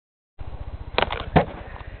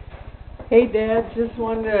Hey Dad, just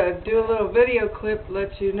wanted to do a little video clip,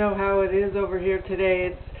 let you know how it is over here today.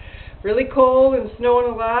 It's really cold and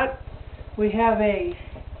snowing a lot. We have a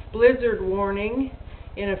blizzard warning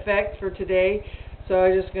in effect for today, so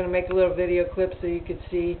I'm just going to make a little video clip so you can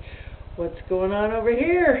see what's going on over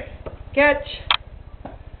here. Catch!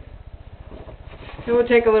 And we'll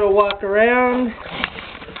take a little walk around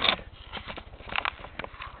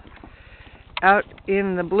out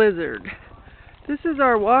in the blizzard. This is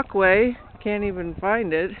our walkway. Can't even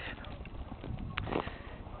find it.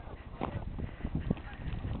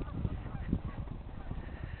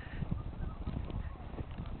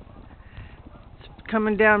 It's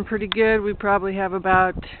coming down pretty good. We probably have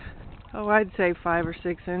about, I'd say 5 or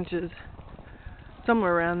 6 inches.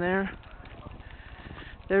 Somewhere around there.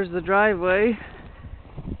 There's the driveway.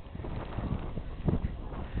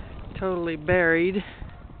 Totally buried.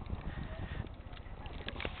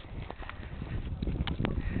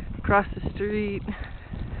 Across the street,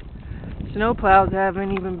 snowplows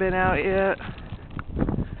haven't even been out yet.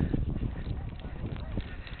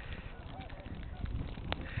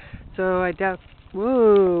 So I doubt,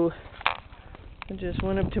 whoa, I just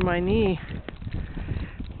went up to my knee.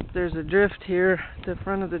 There's a drift here at the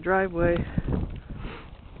front of the driveway.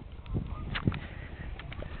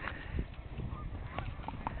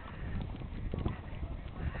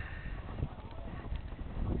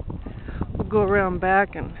 We'll go around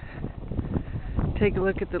back and take a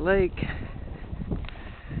look at the lake.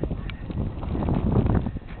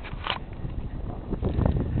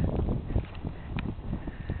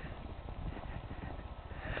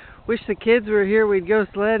 Wish the kids were here, we'd go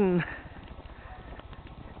sledding.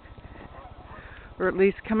 Or at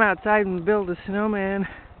least come outside and build a snowman.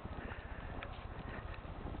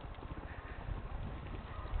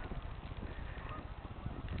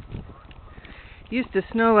 Used to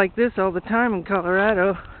snow like this all the time in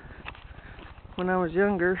Colorado when I was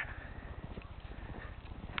younger.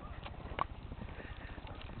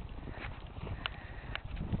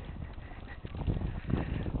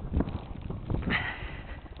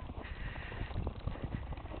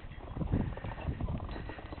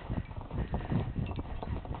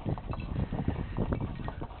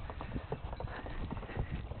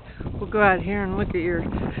 We'll go out here and look at your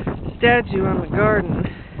statue on the garden.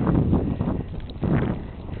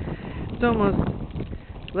 It's almost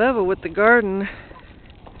level with the garden,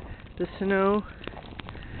 the snow.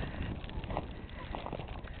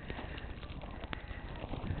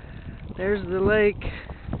 There's the lake,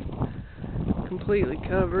 completely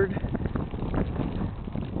covered.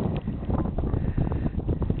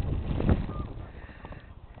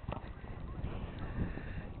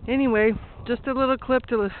 Anyway, just a little clip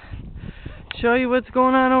to show you what's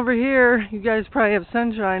going on over here. You guys probably have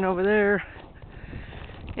sunshine over there.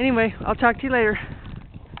 Anyway, I'll talk to you later.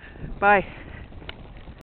 Bye.